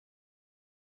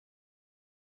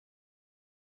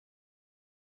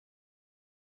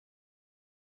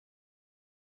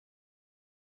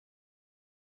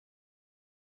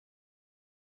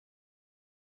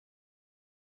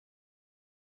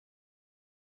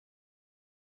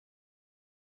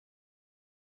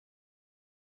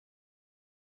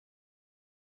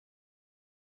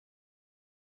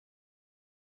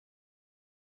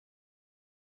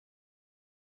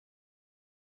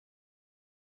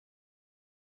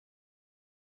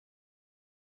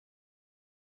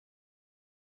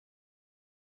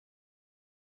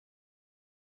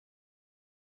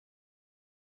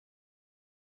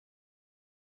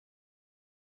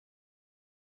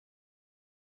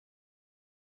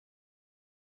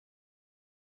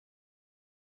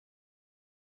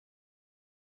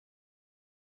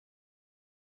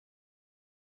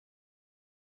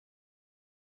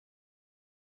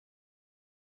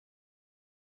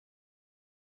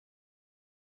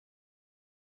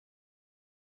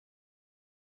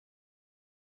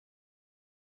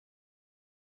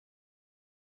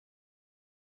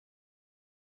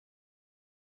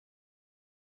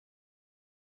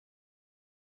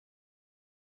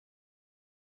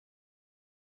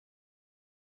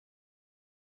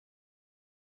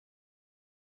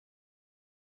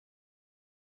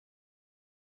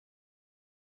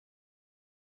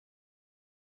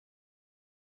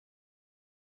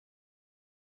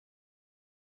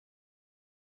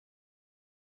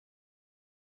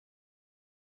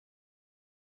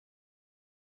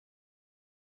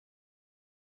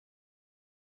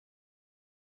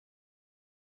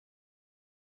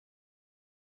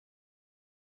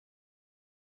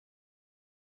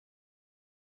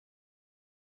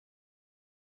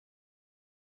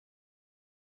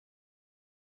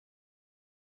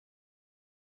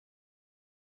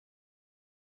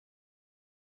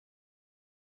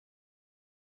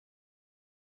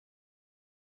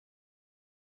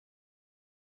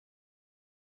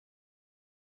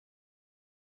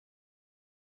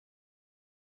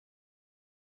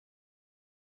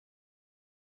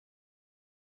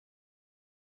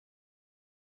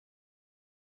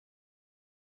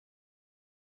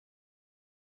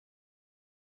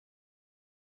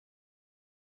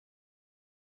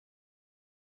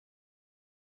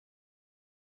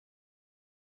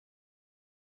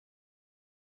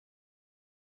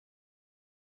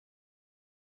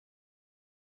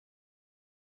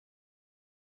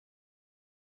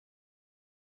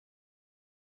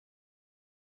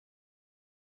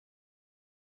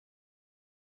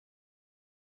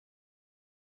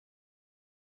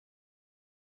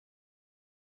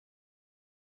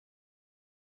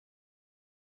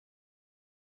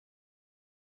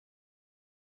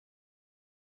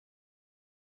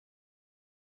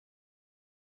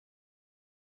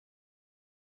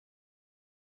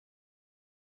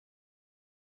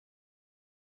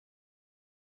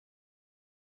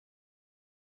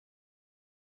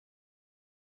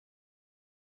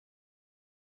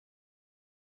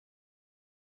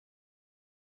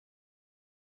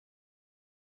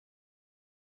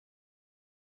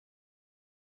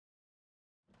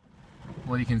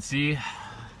Well, you can see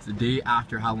it's the day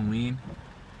after Halloween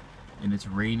and it's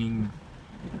raining.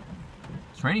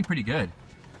 It's raining pretty good.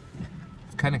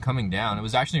 It's kind of coming down. It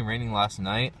was actually raining last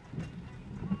night,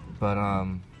 but I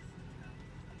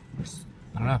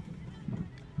don't know. I'm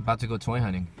about to go toy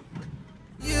hunting.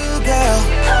 You girl,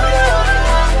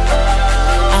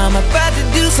 I'm about to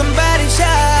do some body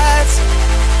shots.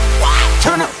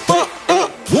 Turn the fuck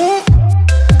up.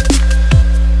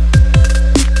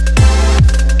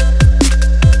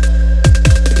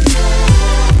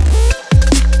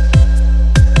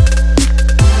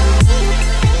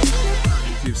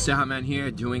 Cejaman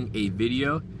here doing a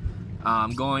video.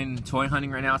 I'm going toy hunting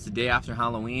right now. It's the day after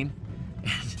Halloween.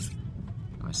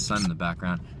 My son in the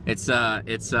background. It's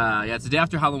the day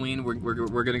after Halloween.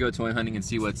 We're gonna go toy hunting and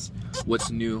see what's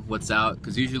new, what's out.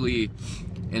 Because usually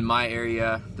in my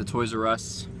area, the Toys R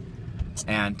Us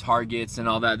and Targets and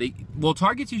all that,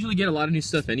 Targets usually get a lot of new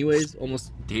stuff anyways,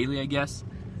 almost daily, I guess.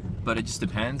 But it just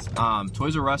depends.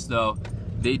 Toys R Us though,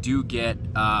 they do get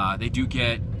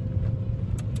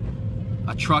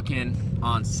a truck in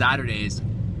on Saturdays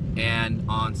and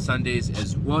on Sundays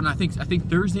as well. And I think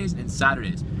Thursdays and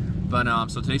Saturdays. But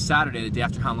so today's Saturday, the day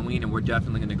after Halloween, and we're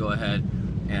definitely going to go ahead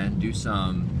and do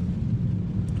some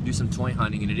toy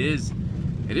hunting. And it is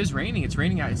raining. It's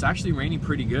raining. It's actually raining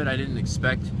pretty good. I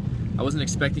wasn't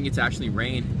expecting it to actually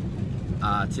rain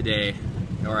today,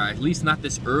 or at least not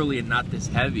this early and not this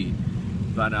heavy.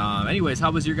 But anyways,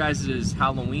 how was your guys'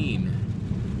 Halloween?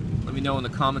 Let me know in the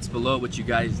comments below what you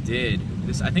guys did.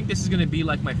 I think this is going to be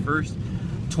like my first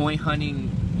toy hunting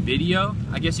video,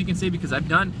 I guess you can say, because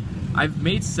I've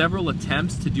made several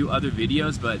attempts to do other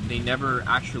videos, but I never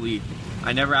actually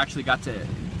got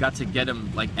to get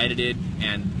them like edited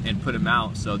and put them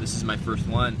out. So this is my first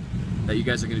one that you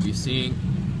guys are going to be seeing.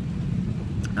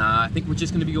 I think we're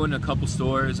just going to be going to a couple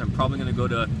stores. I'm probably going to go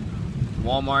to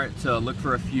Walmart to look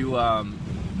for a few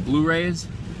Blu-rays.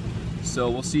 So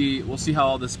we'll see how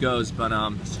all this goes, but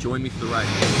just join me for the ride.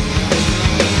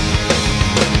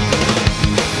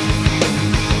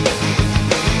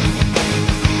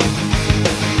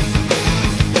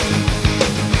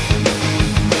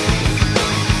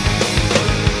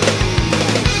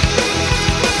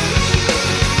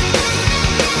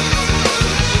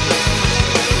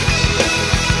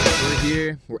 We're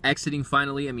here. We're exiting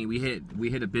finally. I mean, we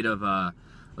hit a bit of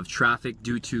traffic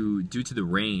due to the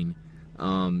rain.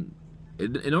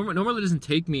 It normally doesn't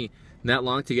take me that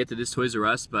long to get to this Toys R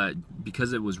Us, but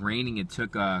because it was raining, it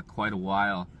took quite a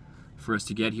while for us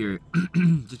to get here,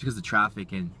 just because of the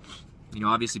traffic. And you know,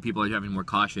 obviously people are having more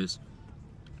cautious,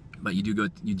 but you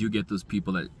do get those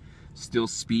people that still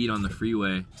speed on the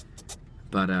freeway.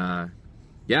 But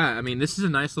yeah, I mean, this is a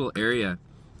nice little area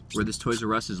where this Toys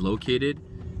R Us is located,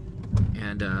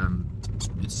 and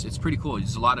it's pretty cool.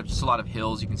 Just a lot of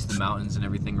hills. You can see the mountains and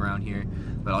everything around here.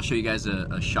 But I'll show you guys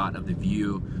a shot of the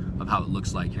view of how it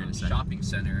looks like here in a second. Shopping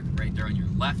center right there on your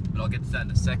left, but I'll get to that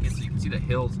in a second. So you can see the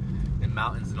hills and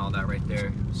mountains and all that right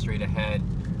there, straight ahead.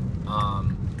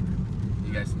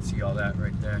 You guys can see all that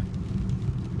right there.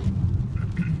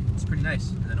 It's pretty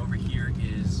nice. And then over here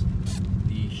is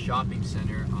the shopping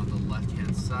center on the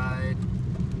left-hand side.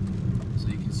 So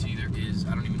you can see there is,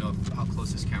 I don't even know how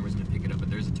close this camera is going to pick it up, but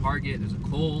there's a Target, there's a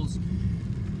Kohl's,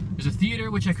 there's a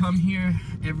theater, which I come here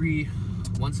every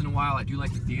once in a while. I do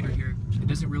like the theater here. It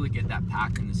doesn't really get that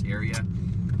packed in this area.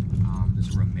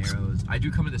 There's Romero's. I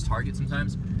do come to this Target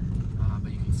sometimes,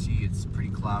 but you can see it's pretty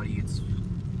cloudy. It's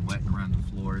wet around the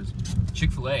floors.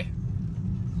 Chick-fil-A.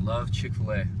 Love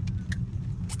Chick-fil-A.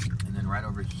 And then right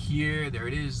over here, there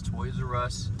it is, Toys R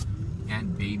Us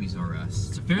and Babies R Us.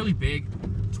 It's a fairly big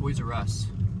Toys R Us.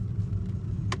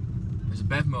 There's a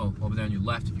Bevmo over there on your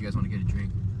left if you guys want to get a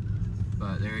drink.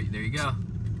 But there you go.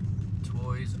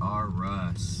 Toys R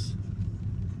Us.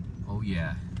 Oh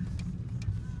yeah.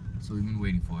 That's what we've been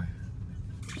waiting for.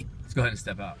 Let's go ahead and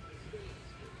step out.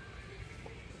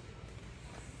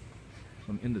 So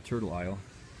I'm in the turtle aisle.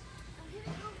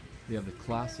 They have the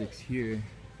classics here.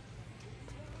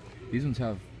 These ones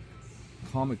have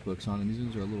comic books on them. These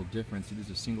ones are a little different. So these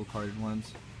are single carded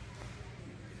ones.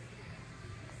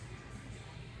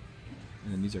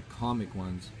 And then these are comic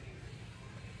ones.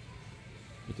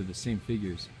 But they're the same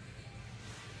figures.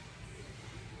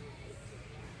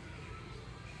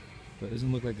 But it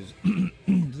doesn't look like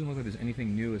there's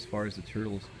anything new as far as the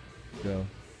turtles go.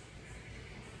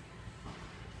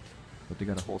 But they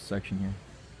got a whole section here.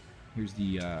 Here's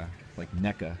the like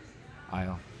NECA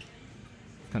aisle.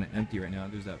 It's kind of empty right now.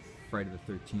 There's that Friday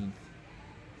the 13th.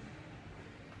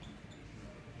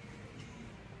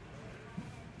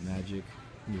 Magic,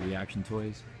 the reaction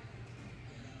toys.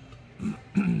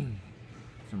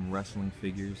 Some wrestling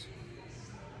figures.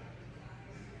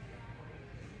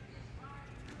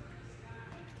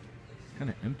 Kind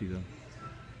of empty though.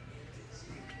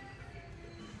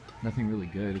 Nothing really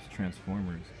good. It's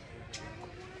Transformers.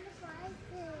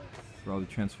 For all the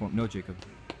Transform. No, Jacob.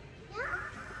 Star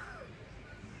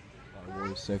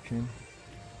Wars section.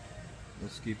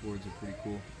 Those skateboards are pretty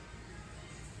cool.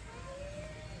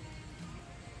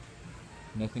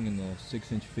 Nothing in the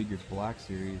 6-inch figures black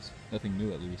series. Nothing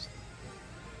new, at least.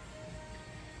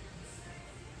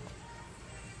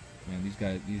 Man,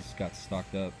 these got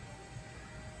stocked up.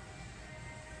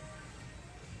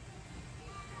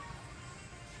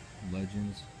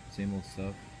 Legends, same old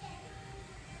stuff.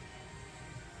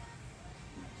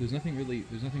 There's nothing really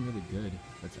good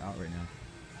that's out right now.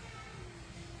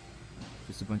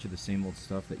 Just a bunch of the same old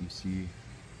stuff that you see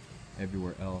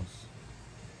everywhere else.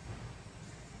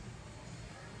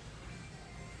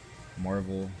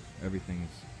 Marvel,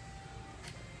 everything's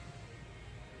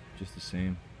just the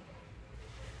same.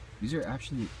 These are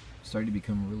actually starting to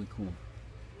become really cool.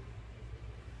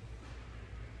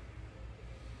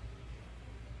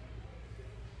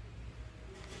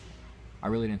 I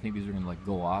really didn't think these were gonna like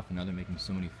go off, and now they're making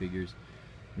so many figures.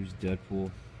 There's Deadpool,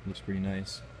 looks pretty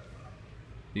nice.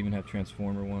 They even have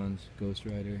Transformer ones, Ghost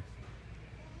Rider,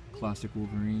 classic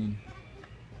Wolverine,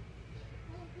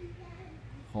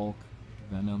 Hulk,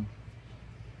 Venom.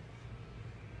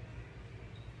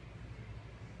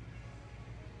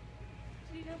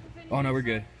 Oh no, we're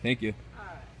good. Thank you.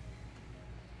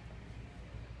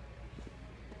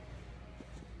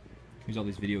 Here's all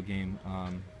these video game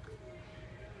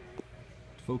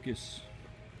Focus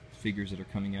figures that are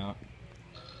coming out,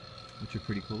 which are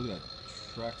pretty cool. Look at that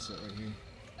track set right here.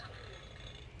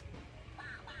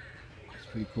 It's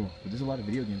pretty cool. But there's a lot of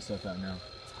video game stuff out now.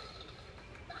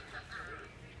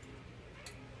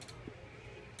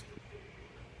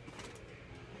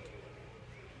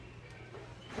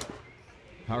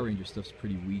 Power Ranger stuff's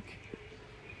pretty weak.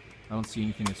 I don't see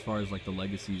anything as far as like the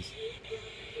legacies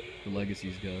go.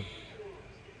 So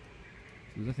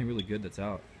there's nothing really good that's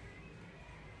out.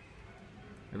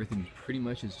 Everything pretty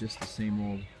much is just the same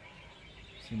old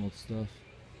stuff.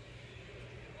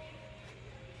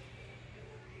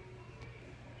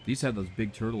 These have those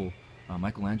big turtle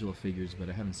Michelangelo figures, but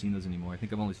I haven't seen those anymore. I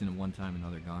think I've only seen them one time and now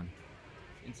they're gone.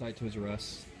 Inside Toys R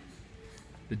Us,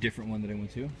 the different one that I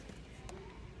went to.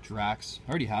 Drax. I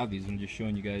already have these. I'm just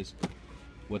showing you guys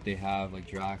what they have, like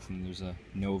Drax, and there's a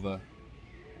Nova.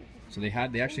 So they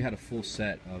actually had a full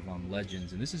set of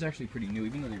Legends, and this is actually pretty new,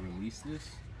 even though they released this.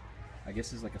 I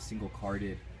guess it's like a single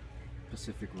carded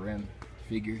Pacific Rim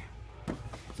figure.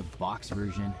 It's a box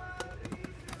version.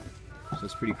 So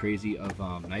it's pretty crazy of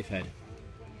Knifehead.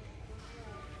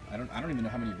 I don't even know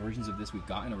how many versions of this we've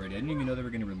gotten already. I didn't even know they were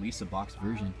going to release a box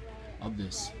version of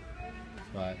this.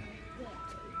 But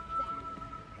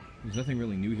there's nothing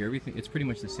really new here. It's pretty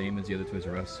much the same as the other Toys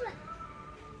R Us.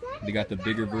 They got the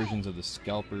bigger versions of the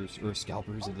scalpers of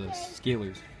the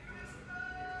scalers.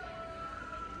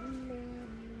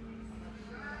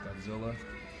 Godzilla,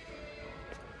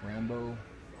 Rambo.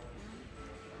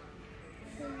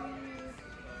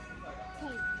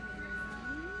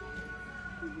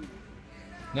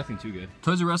 Nothing too good.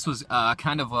 Toys R Us was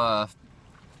kind of a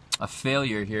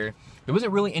failure here. There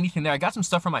wasn't really anything there. I got some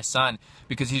stuff for my son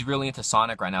because he's really into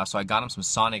Sonic right now, so I got him some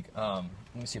Sonic, let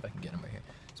me see if I can get him right here.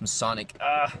 Some Sonic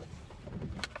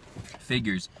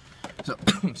figures. So,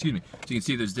 excuse me. So you can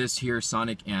see there's this here,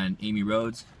 Sonic and Amy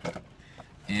Rhodes,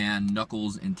 and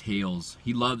Knuckles and Tails.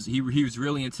 He was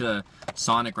really into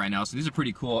Sonic right now, so these are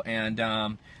pretty cool. And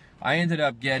I ended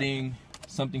up getting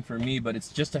something for me, but it's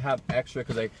just to have extra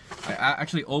because I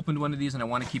actually opened one of these and I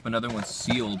want to keep another one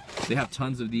sealed. They have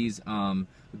tons of these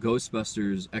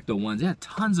Ghostbusters Ecto ones. They had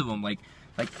tons of them, like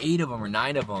 8 of them or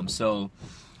 9 of them. So,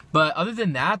 but other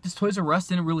than that, this Toys R Us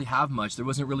didn't really have much. There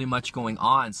wasn't really much going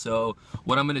on. So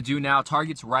what I'm gonna do now,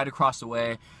 Target's right across the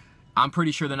way. I'm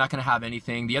pretty sure they're not gonna have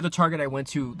anything. The other Target I went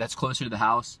to that's closer to the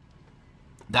house,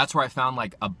 that's where I found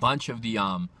like a bunch of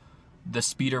the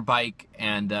speeder bike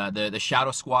and the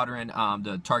Shadow Squadron,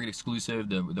 the Target exclusive,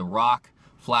 the Rock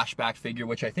flashback figure,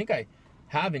 which I think I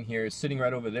have in here, is sitting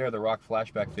right over there, the Rock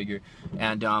flashback figure,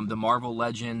 and the Marvel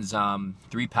Legends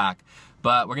 3-pack.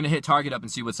 But we're gonna hit Target up and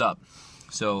see what's up.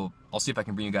 So I'll see if I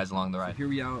can bring you guys along the ride. Here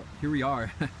we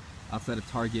are outside of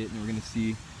Target, and we're gonna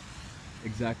see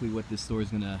exactly what this store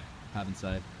is gonna have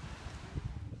inside.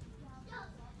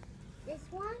 This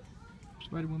one?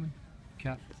 Spider-Woman,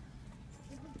 Cap.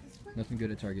 Nothing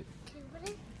good at Target.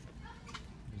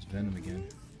 There's Venom again.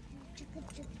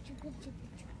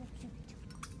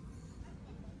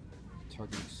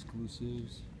 Target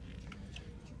exclusives.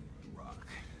 Rock.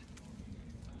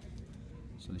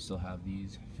 So they still have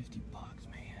these. $50,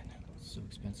 man. So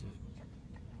expensive.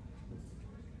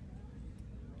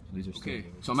 These are okay.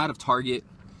 So I'm out of Target.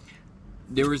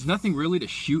 There was nothing really to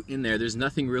shoot in there. There's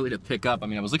nothing really to pick up. I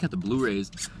mean, I was looking at the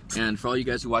Blu-rays, and for all you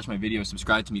guys who watch my videos,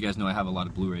 subscribe to me, you guys know I have a lot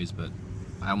of Blu-rays, but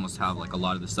I almost have like a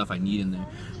lot of the stuff I need in there.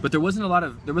 But there wasn't a lot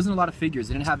of figures.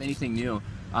 They didn't have anything new.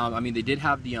 I mean, they did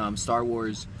have the Star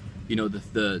Wars, you know,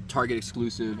 the Target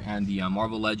exclusive and the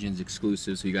Marvel Legends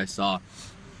exclusive, so you guys saw.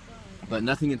 But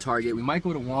nothing in Target. We might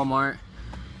go to Walmart.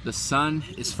 The sun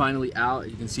is finally out.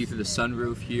 You can see through the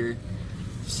sunroof here.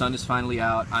 The sun is finally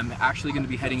out. I'm actually going to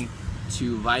be heading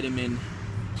to Vitamin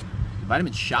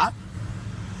Shop.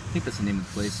 I think that's the name of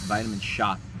the place, Vitamin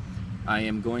Shop. I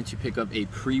am going to pick up a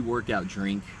pre-workout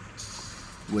drink,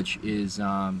 which is,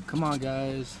 come on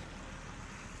guys,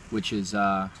 which is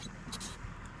for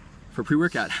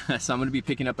pre-workout. So I'm going to be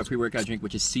picking up a pre-workout drink,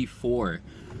 which is C4.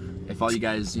 If all you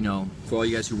guys, you know, for all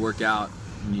you guys who work out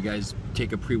and you guys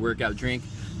take a pre-workout drink,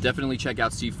 definitely check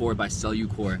out C4 by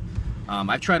Cejaman.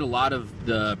 I've tried a lot of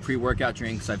the pre-workout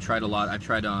drinks. I've tried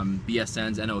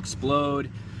BSN's NO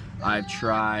Explode. I've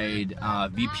tried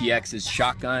VPX's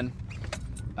Shotgun.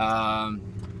 I've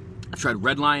tried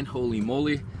Redline, holy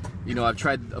moly. You know, I've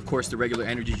tried, of course, the regular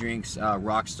energy drinks,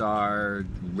 Rockstar,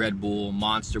 Red Bull,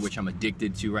 Monster, which I'm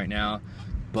addicted to right now.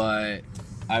 But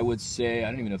I would say,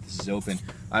 I don't even know if this is open.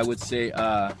 I would say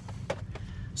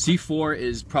C4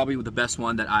 is probably the best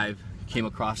one that I've came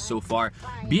across so far.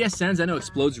 BSN's I know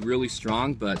explodes really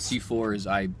strong, but C4 is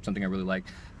something I really like.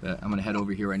 I'm gonna head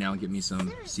over here right now and get me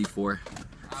some C4.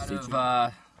 Out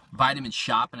of Vitamin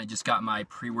Shop, and I just got my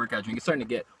pre-workout drink. It's starting to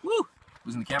get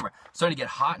losing the camera. It's starting to get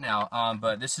hot now.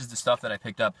 But this is the stuff that I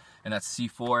picked up, and that's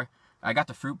C4. I got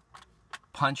the fruit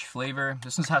punch flavor.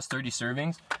 This one has 30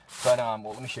 servings, but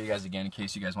well, let me show you guys again in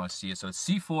case you guys want to see it. So it's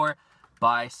C4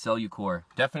 by Cejaman.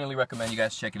 Definitely recommend you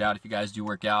guys check it out if you guys do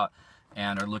work out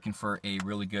and are looking for a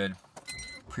really good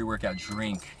pre-workout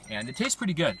drink. And it tastes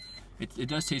pretty good. It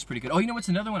does taste pretty good. Oh, you know what's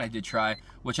another one I did try,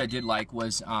 which I did like,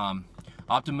 was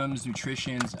Optimum's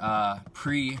Nutrition's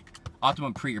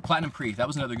Optimum Pre, or Platinum Pre. That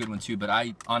was another good one too, but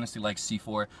I honestly like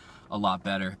C4 a lot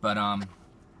better. But I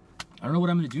don't know what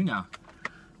I'm gonna do now.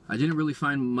 I didn't really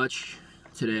find much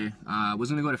today. I was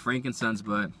gonna go to Frankenstein's,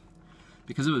 but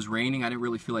because it was raining, I didn't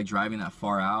really feel like driving that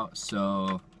far out,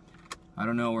 so I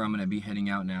don't know where I'm gonna be heading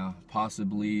out now.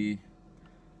 Possibly,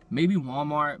 maybe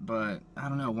Walmart, but I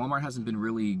don't know. Walmart hasn't been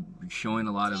really showing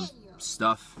a lot of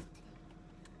stuff,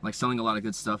 like selling a lot of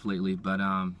good stuff lately, but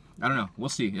I don't know. We'll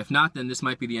see. If not, then this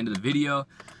might be the end of the video.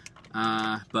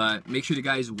 But make sure you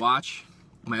guys watch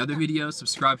my other videos.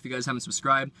 Subscribe if you guys haven't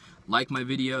subscribed. Like my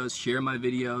videos, share my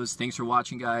videos. Thanks for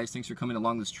watching, guys. Thanks for coming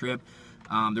along this trip.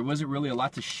 There wasn't really a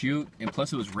lot to shoot, and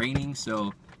plus it was raining,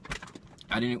 so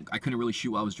I couldn't really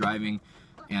shoot while I was driving,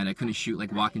 and I couldn't shoot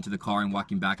like walking to the car and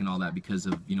walking back and all that because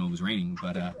of, you know, it was raining.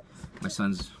 But my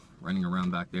son's running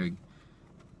around back there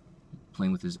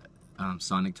playing with his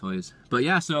Sonic toys. But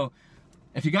yeah, so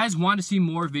if you guys want to see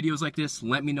more videos like this,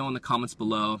 let me know in the comments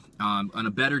below. On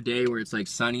a better day where it's like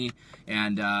sunny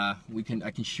and I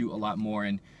can shoot a lot more.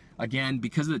 And again,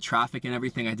 because of the traffic and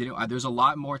everything, there's a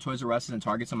lot more Toys R Us and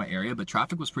Targets in my area, but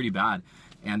traffic was pretty bad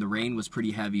and the rain was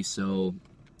pretty heavy, so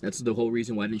that's the whole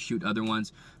reason why I didn't shoot other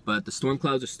ones. But the storm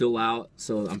clouds are still out,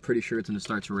 so I'm pretty sure it's gonna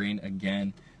start to rain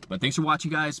again. But thanks for watching,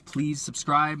 guys. Please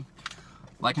subscribe,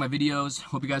 like my videos.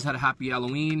 Hope you guys had a happy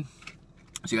Halloween.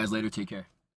 See you guys later. Take care.